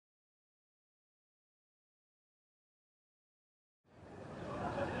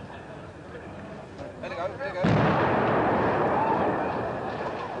That was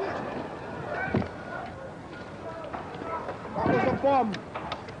a bomb.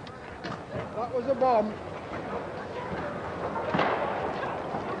 That was a bomb.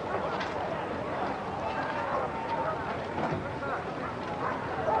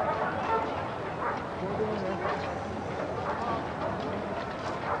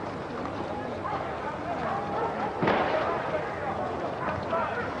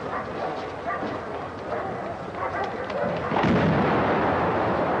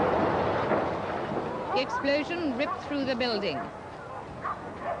 The explosion ripped through the building.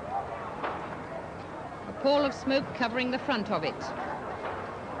 A pall of smoke covering the front of it.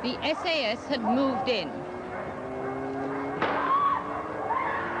 The SAS had moved in.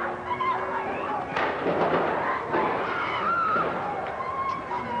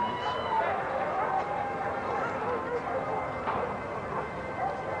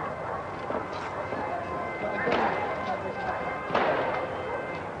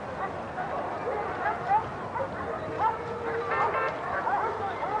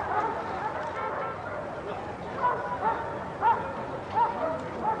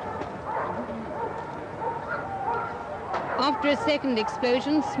 After a second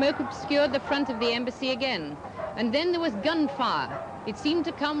explosion, smoke obscured the front of the embassy again. And then there was gunfire. It seemed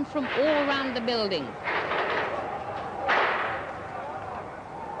to come from all around the building.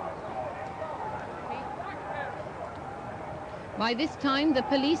 By this time, the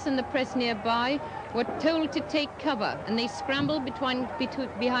police and the press nearby were told to take cover, and they scrambled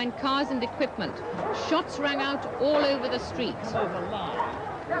behind cars and equipment. Shots rang out all over the street.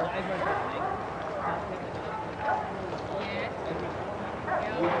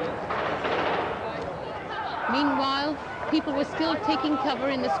 Meanwhile, people were still taking cover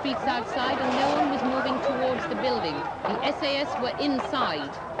in the streets outside, and no one was moving towards the building. The SAS were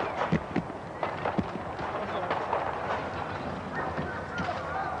inside.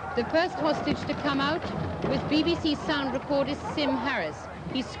 The first hostage to come out was BBC sound recordist Sim Harris.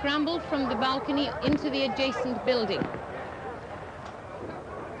 He scrambled from the balcony into the adjacent building.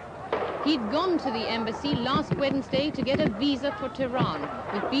 He'd gone to the embassy last Wednesday to get a visa for Tehran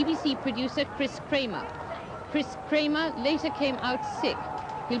with BBC producer Chris Kramer. Chris Kramer later came out sick.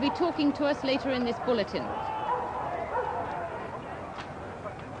 He'll be talking to us later in this bulletin.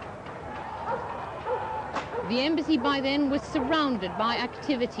 The embassy by then was surrounded by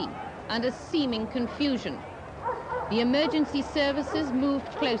activity and a seeming confusion. The emergency services moved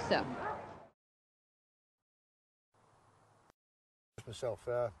closer. Myself,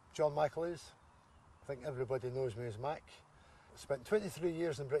 John McAleese. I think everybody knows me as Mac. Spent 23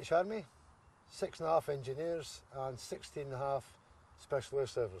 years in the British Army, 6.5 engineers and 16.5 Special Air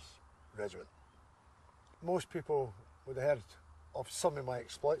Service Regiment. Most people would have heard of some of my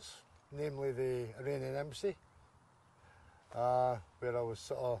exploits, namely the Iranian embassy, where I was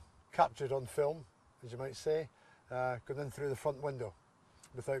sort of captured on film, as you might say, going in through the front window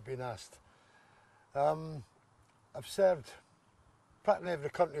without being asked. I've served practically every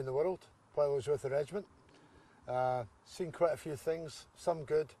country in the world while I was with the regiment. Seen quite a few things, some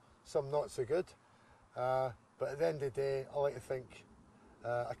good, some not so good, but at the end of the day I like to think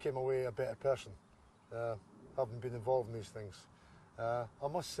I came away a better person, having been involved in these things. I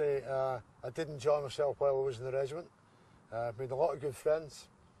must say I did enjoy myself while I was in the regiment. Made a lot of good friends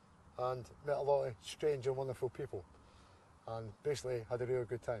and met a lot of strange and wonderful people, and basically had a real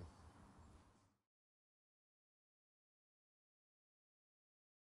good time.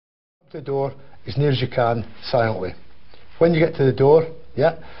 The door as near as you can, silently. When you get to the door,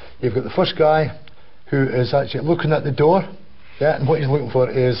 yeah, you've got the first guy who is actually looking at the door, yeah, and what he's looking for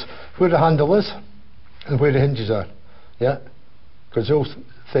is where the handle is and where the hinges are, yeah, because the whole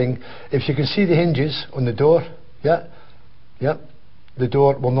thing, if you can see the hinges on the door, yeah, the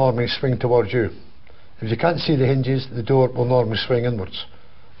door will normally swing towards you. If you can't see the hinges, the door will normally swing inwards,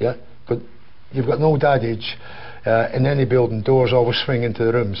 yeah, but you've got an old adage, in any building, doors always swing into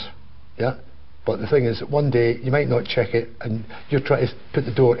the rooms. Yeah, but the thing is that one day you might not check it and you're trying to put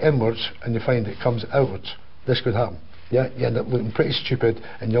the door inwards and you find it comes outwards. This could happen. Yeah, you end up looking pretty stupid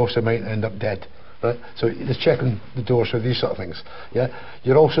and you also might end up dead. Right? So you're checking the doors for these sort of things. Yeah,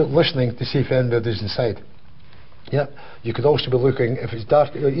 you're also listening to see if anybody's inside. Yeah, you could also be looking if it's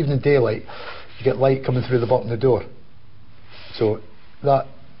dark, even in daylight, you get light coming through the bottom of the door. So that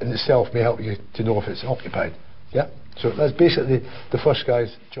in itself may help you to know if it's occupied. Yeah, so that's basically the first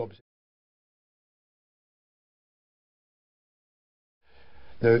guy's job.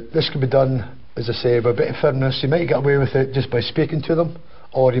 Now, this can be done, as I say, with a bit of firmness. You might get away with it just by speaking to them,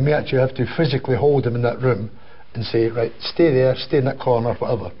 or you may actually have to physically hold them in that room and say, right, stay there, stay in that corner,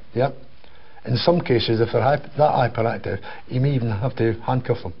 whatever, yeah? In some cases, if they're that hyperactive, you may even have to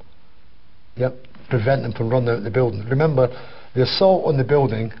handcuff them. Yep, prevent them from running out of the building. Remember, the assault on the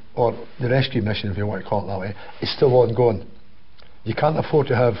building, or the rescue mission if you want to call it that way, is still ongoing. You can't afford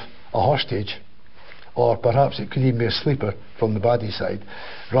to have a hostage, or perhaps it could even be a sleeper from the baddie side,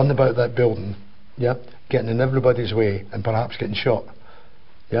 run about that building, yeah, getting in everybody's way and perhaps getting shot.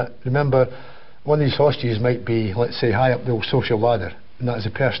 Yeah, remember, one of these hostages might be, let's say, high up the old social ladder, and that is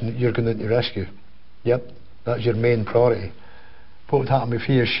the person that you're going in to rescue. Yep, that's your main priority. What would happen if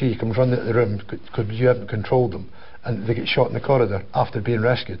he or she comes running out of the room because you haven't controlled them, and they get shot in the corridor after being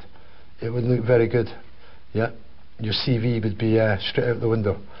rescued? It wouldn't look very good. Yeah, your CV would be straight out the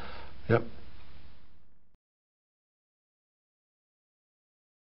window. Yep.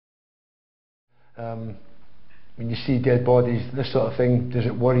 When you see dead bodies, this sort of thing, does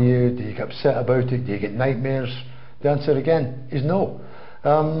it worry you? Do you get upset about it? Do you get nightmares? The answer again is no.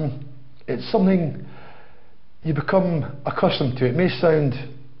 It's something you become accustomed to. It may sound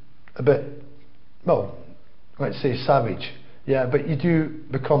a bit, well, let's say savage, yeah, but you do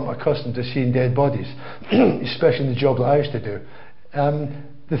become accustomed to seeing dead bodies, especially in the job that I used to do.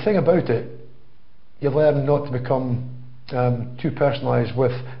 The thing about it, you learn not to become too personalised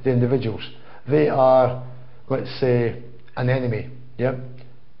with the individuals. They are, let's say, an enemy. Yeah,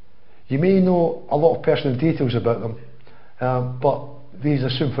 you may know a lot of personal details about them, but these are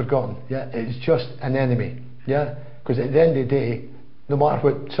soon forgotten. Yeah, it's just an enemy. Yeah, because at the end of the day, no matter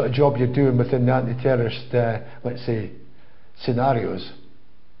what sort of job you're doing within the anti-terrorist, let's say, scenarios,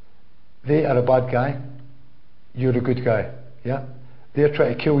 they are a bad guy. You're a good guy. Yeah, they're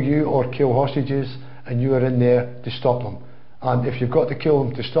trying to kill you or kill hostages, and you are in there to stop them. And if you've got to kill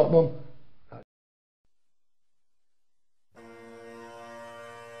them to stop them,